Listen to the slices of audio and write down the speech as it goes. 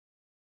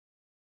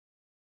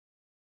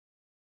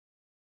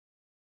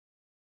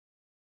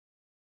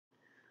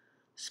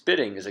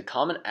Spitting is a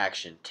common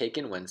action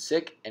taken when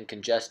sick and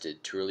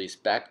congested to release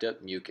backed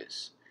up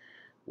mucus.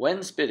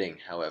 When spitting,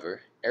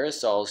 however,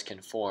 aerosols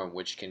can form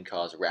which can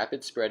cause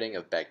rapid spreading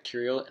of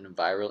bacterial and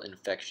viral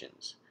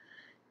infections.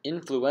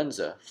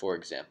 Influenza, for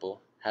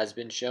example, has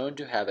been shown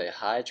to have a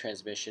high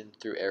transmission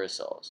through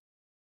aerosols.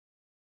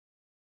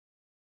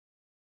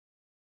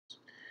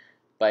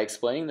 By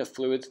explaining the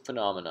fluid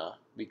phenomena,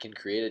 we can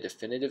create a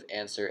definitive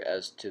answer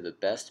as to the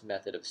best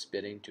method of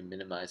spitting to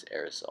minimize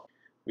aerosol.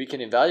 We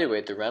can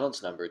evaluate the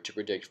Reynolds number to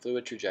predict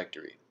fluid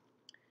trajectory.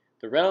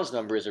 The Reynolds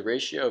number is a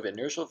ratio of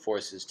inertial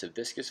forces to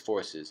viscous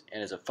forces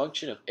and is a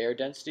function of air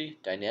density,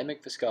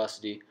 dynamic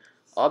viscosity,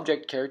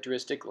 object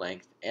characteristic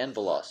length, and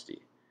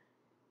velocity.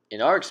 In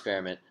our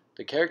experiment,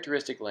 the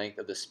characteristic length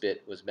of the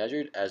spit was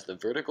measured as the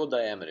vertical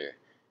diameter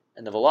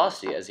and the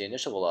velocity as the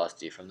initial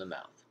velocity from the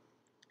mouth.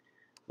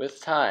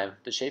 With time,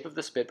 the shape of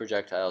the spit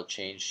projectile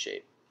changed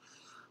shape.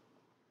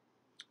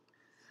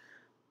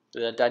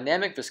 The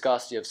dynamic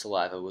viscosity of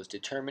saliva was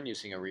determined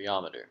using a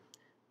rheometer,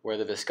 where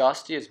the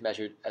viscosity is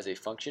measured as a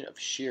function of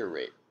shear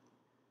rate.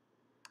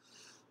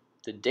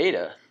 The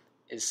data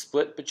is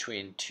split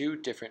between two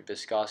different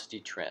viscosity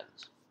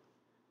trends.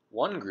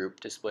 One group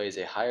displays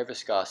a higher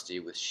viscosity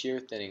with shear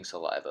thinning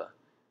saliva,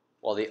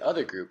 while the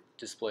other group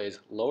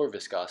displays lower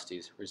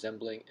viscosities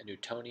resembling a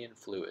Newtonian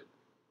fluid.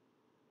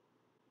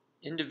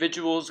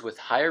 Individuals with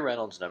higher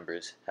Reynolds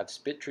numbers have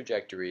spit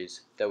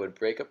trajectories that would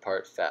break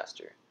apart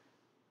faster,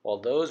 while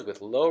those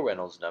with low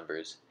Reynolds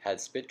numbers had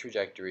spit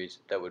trajectories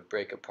that would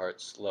break apart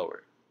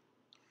slower.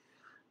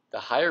 The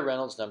higher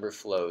Reynolds number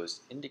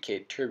flows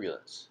indicate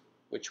turbulence,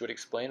 which would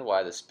explain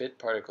why the spit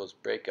particles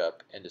break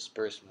up and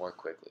disperse more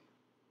quickly.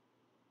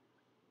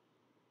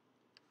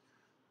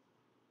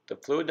 The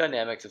fluid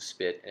dynamics of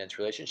spit and its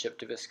relationship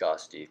to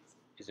viscosity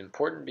is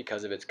important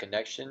because of its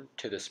connection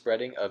to the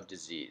spreading of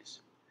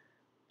disease.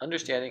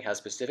 Understanding how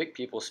specific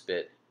people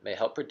spit may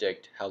help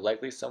predict how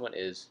likely someone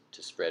is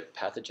to spread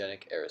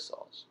pathogenic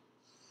aerosols.